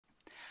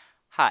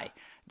Hi,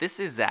 this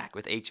is Zach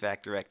with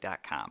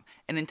HVACdirect.com,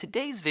 and in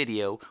today's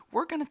video,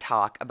 we're going to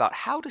talk about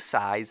how to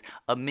size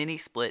a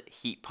mini-split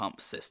heat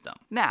pump system.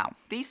 Now,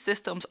 these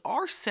systems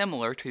are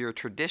similar to your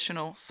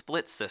traditional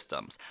split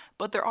systems,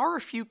 but there are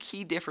a few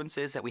key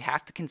differences that we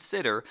have to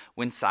consider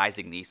when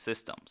sizing these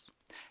systems.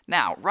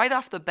 Now, right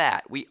off the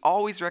bat, we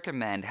always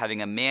recommend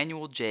having a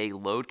manual J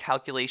load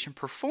calculation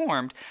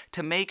performed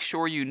to make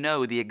sure you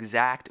know the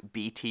exact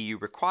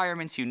BTU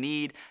requirements you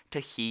need to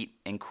heat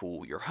and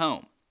cool your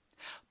home.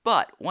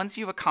 But once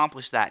you've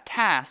accomplished that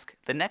task,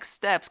 the next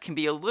steps can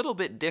be a little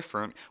bit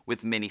different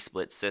with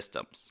mini-split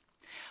systems.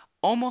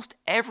 Almost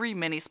every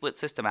mini-split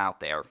system out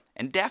there,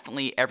 and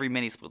definitely every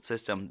mini-split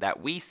system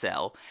that we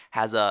sell,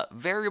 has a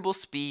variable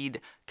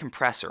speed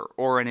compressor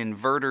or an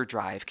inverter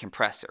drive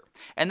compressor.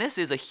 And this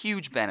is a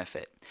huge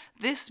benefit.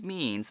 This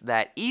means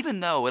that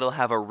even though it'll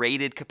have a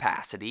rated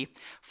capacity,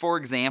 for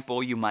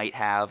example, you might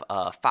have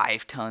a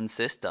 5-ton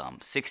system,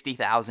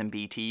 60,000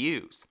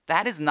 BTUs.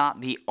 That is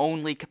not the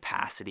only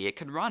capacity it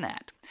can run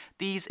at.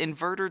 These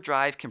inverter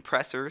drive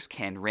compressors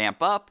can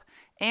ramp up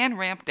and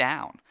ramp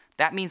down.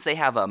 That means they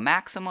have a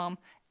maximum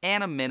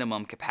and a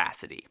minimum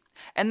capacity.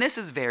 And this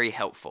is very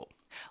helpful.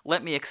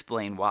 Let me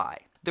explain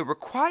why. The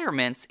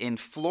requirements in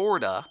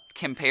Florida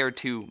compared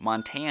to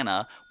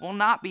Montana will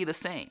not be the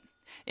same.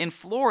 In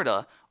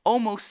Florida,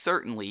 almost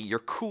certainly your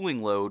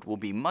cooling load will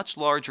be much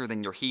larger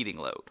than your heating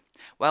load,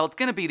 while it's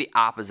going to be the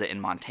opposite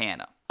in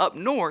Montana. Up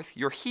north,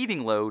 your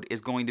heating load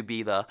is going to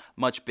be the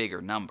much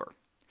bigger number.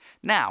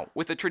 Now,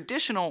 with a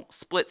traditional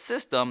split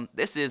system,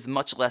 this is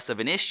much less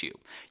of an issue.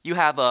 You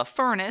have a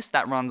furnace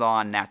that runs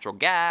on natural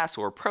gas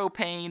or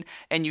propane,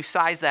 and you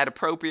size that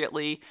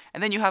appropriately,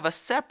 and then you have a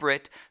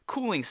separate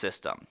cooling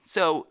system.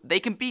 So they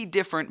can be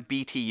different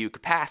BTU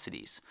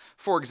capacities.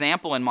 For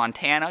example, in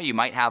Montana, you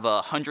might have a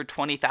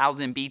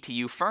 120,000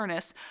 BTU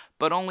furnace,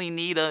 but only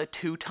need a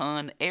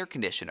 2-ton air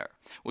conditioner,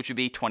 which would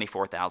be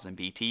 24,000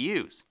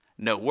 BTUs.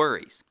 No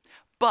worries.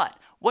 But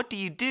what do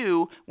you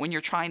do when you're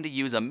trying to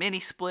use a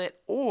mini-split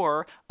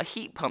or a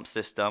heat pump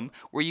system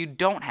where you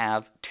don't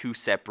have two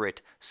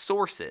separate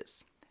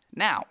sources?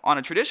 Now, on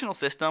a traditional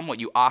system,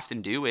 what you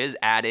often do is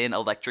add in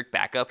electric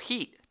backup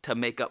heat to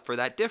make up for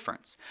that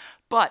difference.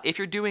 But if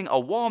you're doing a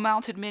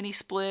wall-mounted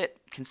mini-split,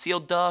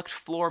 concealed duct,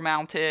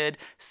 floor-mounted,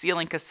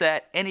 ceiling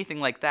cassette, anything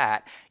like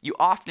that, you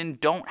often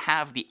don't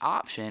have the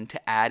option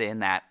to add in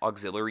that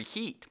auxiliary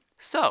heat.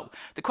 So,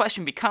 the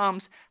question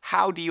becomes,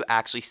 how do you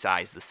actually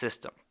size the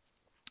system?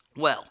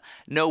 Well,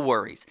 no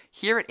worries.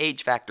 Here at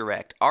HVAC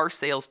Direct, our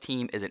sales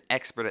team is an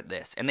expert at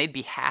this, and they'd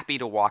be happy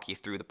to walk you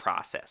through the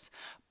process.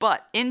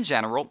 But in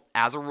general,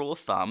 as a rule of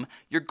thumb,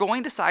 you're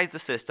going to size the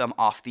system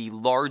off the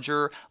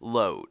larger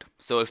load.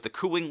 So if the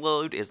cooling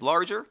load is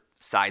larger,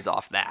 size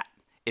off that.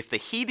 If the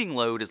heating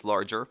load is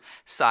larger,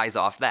 size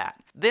off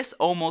that. This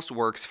almost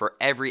works for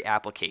every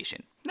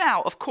application.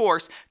 Now, of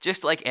course,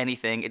 just like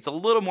anything, it's a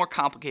little more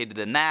complicated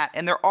than that,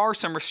 and there are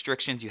some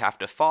restrictions you have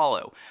to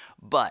follow.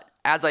 But,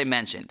 as I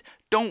mentioned,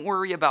 don't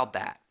worry about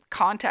that.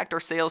 Contact our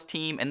sales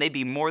team, and they'd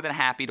be more than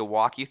happy to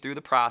walk you through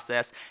the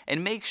process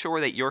and make sure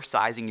that you're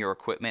sizing your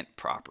equipment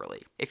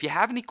properly. If you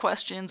have any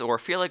questions or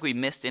feel like we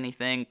missed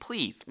anything,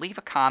 please leave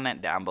a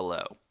comment down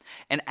below.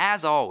 And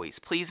as always,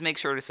 please make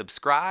sure to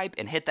subscribe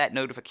and hit that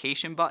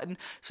notification button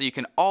so you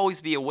can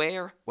always be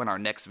aware when our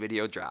next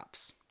video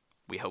drops.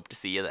 We hope to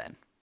see you then.